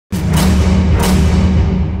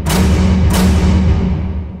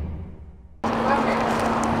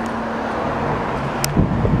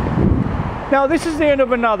Now this is the end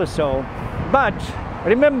of another show, but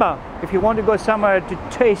remember, if you want to go somewhere to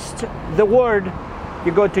taste the world,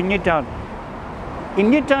 you go to Newtown. In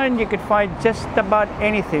Newtown you can find just about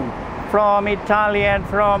anything, from Italian,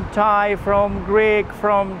 from Thai, from Greek,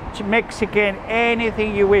 from Mexican,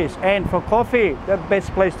 anything you wish. And for coffee, the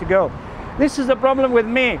best place to go. This is the problem with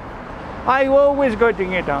me. I always go to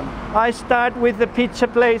Newtown. I start with the pizza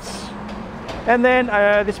place, and then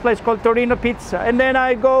this place called Torino Pizza, and then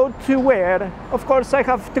I go to where? Of course I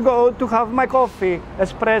have to go to have my coffee.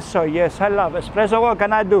 Espresso, yes, I love espresso. What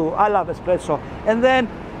can I do? I love espresso. And then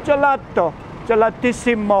gelato,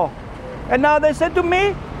 gelatissimo. And now they said to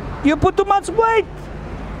me, you put too much weight.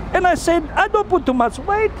 And I said, I don't put too much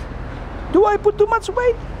weight. Do I put too much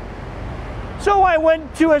weight? So I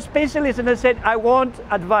went to a specialist and I said, I want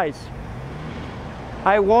advice.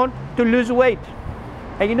 I want to lose weight.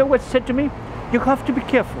 And you know what she said to me? You have to be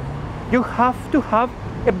careful. You have to have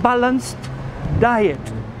a balanced diet.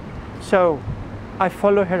 So I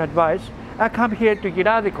follow her advice. I come here to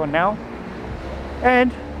Yiradiko now,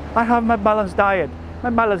 and I have my balanced diet.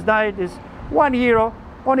 My balanced diet is €1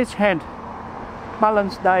 on its hand.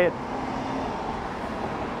 Balanced diet.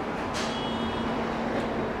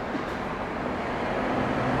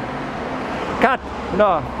 Cut.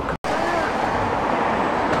 No.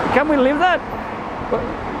 Can we leave that?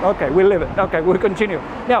 Okay, we'll leave it. Okay, we'll continue.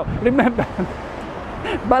 Now, remember,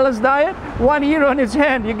 balanced diet, €1 on its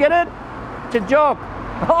hand. You get it? It's a joke.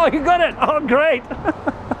 Oh, you got it. Oh, great.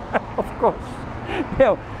 Of course.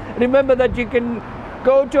 Now, remember that you can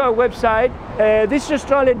go to our website,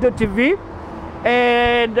 thisisaustralia.tv,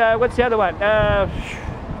 and what's the other one? I'm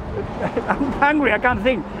hungry, I can't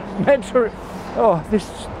think. Oh, this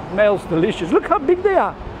smells delicious. Look how big they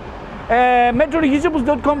are.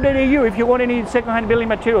 metroreusables.com.au if you want any second-hand building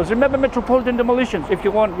materials. Remember Metropolitan Demolitions if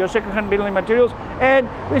you want your second-hand building materials, and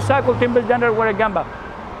recycled timbers down at Warragamba.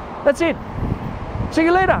 That's it. See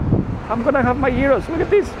you later. I'm gonna have my gyros. Look at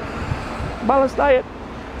this. Balanced diet.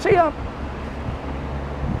 See ya.